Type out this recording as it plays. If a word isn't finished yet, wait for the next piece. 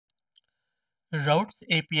Routes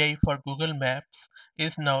API for Google Maps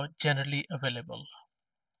is now generally available.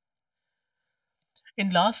 In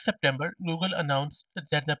last September, Google announced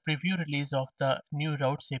that the preview release of the new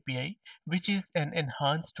Routes API, which is an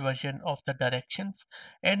enhanced version of the Directions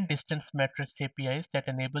and Distance Metrics APIs that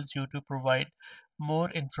enables you to provide more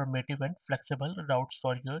informative and flexible routes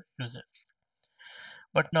for your users.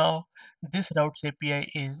 But now this Routes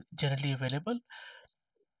API is generally available.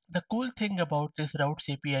 The cool thing about this Routes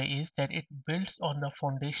API is that it builds on the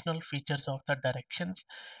foundational features of the Directions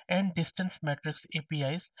and Distance Metrics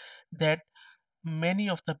APIs that many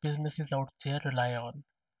of the businesses out there rely on.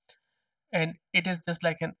 And it is just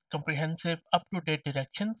like a comprehensive up-to-date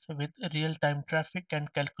directions with real-time traffic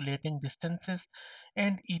and calculating distances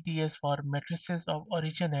and ETS for matrices of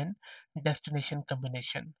origin and destination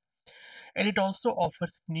combination. And it also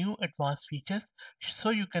offers new advanced features so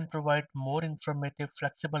you can provide more informative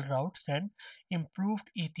flexible routes and improved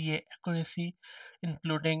ETA accuracy,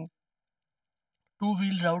 including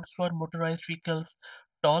two-wheel routes for motorized vehicles,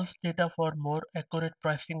 tolls data for more accurate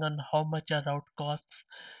pricing on how much a route costs,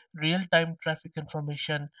 real-time traffic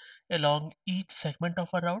information along each segment of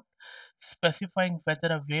a route, specifying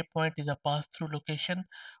whether a waypoint is a pass-through location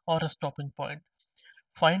or a stopping point,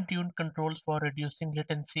 fine-tuned controls for reducing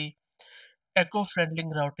latency, eco-friendly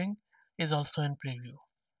routing is also in preview.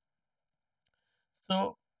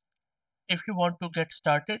 So if you want to get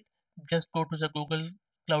started, just go to the Google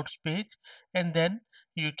Clouds page and then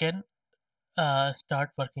you can start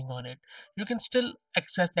working on it. You can still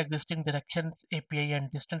access existing directions API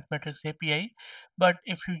and distance metrics API, but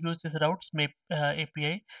if you use this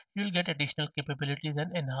API, you'll get additional capabilities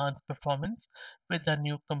and enhanced performance with the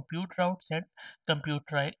new compute routes and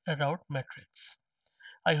route metrics.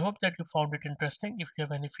 I hope that you found it interesting. If you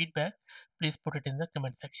have any feedback, please put it in the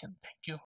comment section. Thank you.